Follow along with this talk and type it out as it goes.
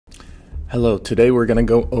Hello, today we're going to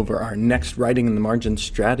go over our next writing in the margin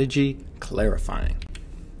strategy, clarifying.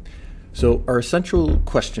 So our essential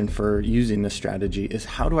question for using this strategy is,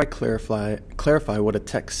 how do I clarify what a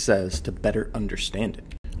text says to better understand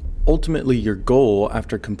it? Ultimately, your goal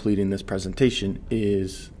after completing this presentation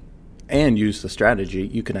is, and use the strategy,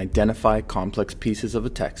 you can identify complex pieces of a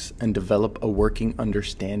text and develop a working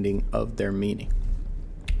understanding of their meaning.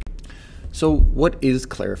 So what is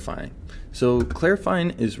clarifying? So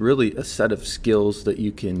clarifying is really a set of skills that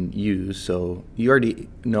you can use. So you already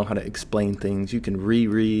know how to explain things. You can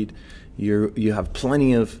reread. You have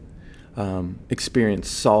plenty of experience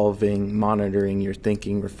solving, monitoring your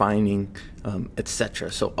thinking, refining,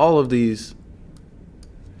 etc. So all of these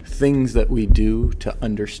things that we do to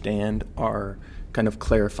understand are kind of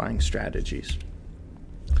clarifying strategies.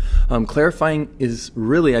 Clarifying is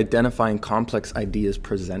really identifying complex ideas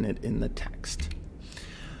presented in the text.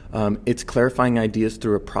 It's clarifying ideas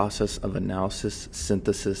through a process of analysis,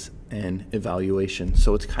 synthesis, and evaluation.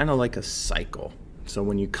 So it's kind of like a cycle. So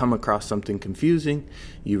when you come across something confusing,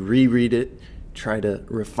 you reread it, try to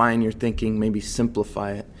refine your thinking, maybe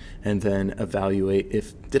simplify it, and then evaluate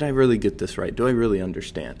did I really get this right? Do I really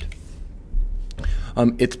understand?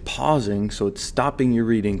 It's pausing, so it's stopping your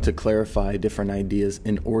reading to clarify different ideas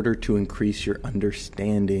in order to increase your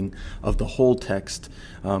understanding of the whole text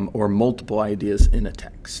or multiple ideas in a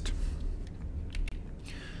text.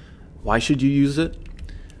 Why should you use it?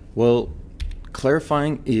 Well,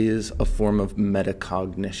 clarifying is a form of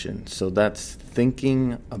metacognition, so that's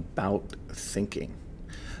thinking about thinking.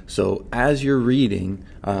 So as you're reading,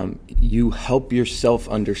 you help yourself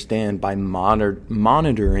understand by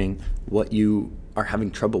monitoring what you are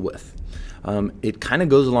having trouble with. It kind of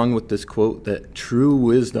goes along with this quote that true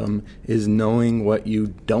wisdom is knowing what you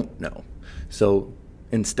don't know. So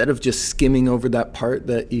instead of just skimming over that part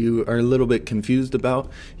that you are a little bit confused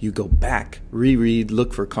about, you go back, reread,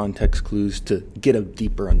 look for context clues to get a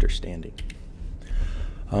deeper understanding.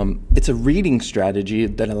 It's a reading strategy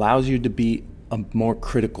that allows you to be a more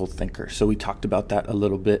critical thinker. So we talked about that a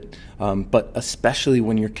little bit, but especially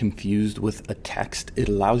when you're confused with a text, it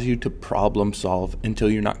allows you to problem solve until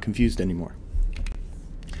you're not confused anymore.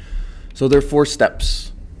 So there are 4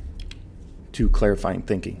 steps to clarifying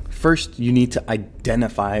thinking. First, you need to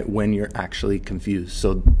identify when you're actually confused.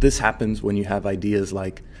 So this happens when you have ideas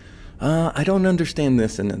like, I don't understand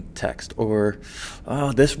this in the text, or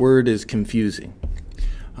this word is confusing.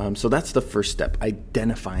 So that's the first step,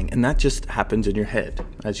 identifying, and that just happens in your head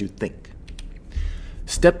as you think.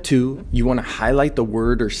 Step 2, you want to highlight the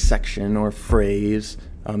word or section or phrase,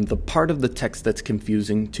 the part of the text that's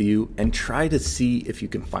confusing to you, and try to see if you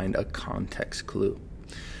can find a context clue.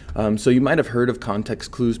 So you might have heard of context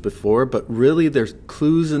clues before, but really there's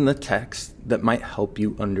clues in the text that might help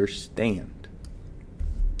you understand.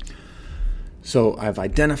 So I've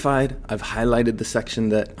identified, I've highlighted the section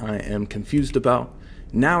that I am confused about.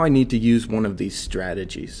 Now I need to use one of these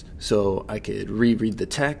strategies. So I could reread the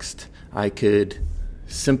text. I could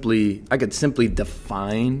simply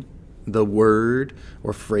define the word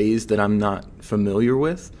or phrase that I'm not familiar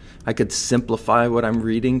with. I could simplify what I'm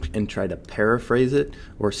reading and try to paraphrase it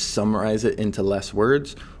or summarize it into less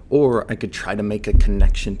words, or I could try to make a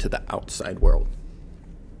connection to the outside world.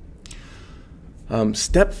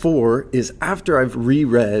 Step 4 is after I've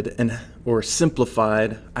reread or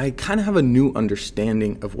simplified, I kind of have a new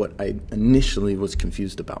understanding of what I initially was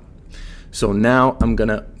confused about. So now I'm going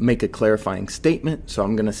to make a clarifying statement. So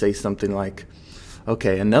I'm going to say something like,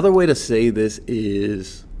 okay, another way to say this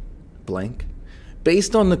is blank.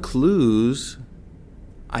 Based on the clues,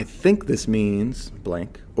 I think this means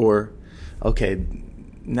blank. Or, okay,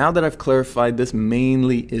 now that I've clarified, this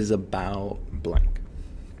mainly is about blank.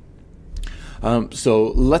 So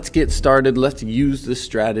let's get started. Let's use this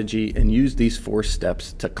strategy and use these 4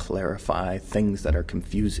 steps to clarify things that are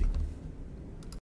confusing.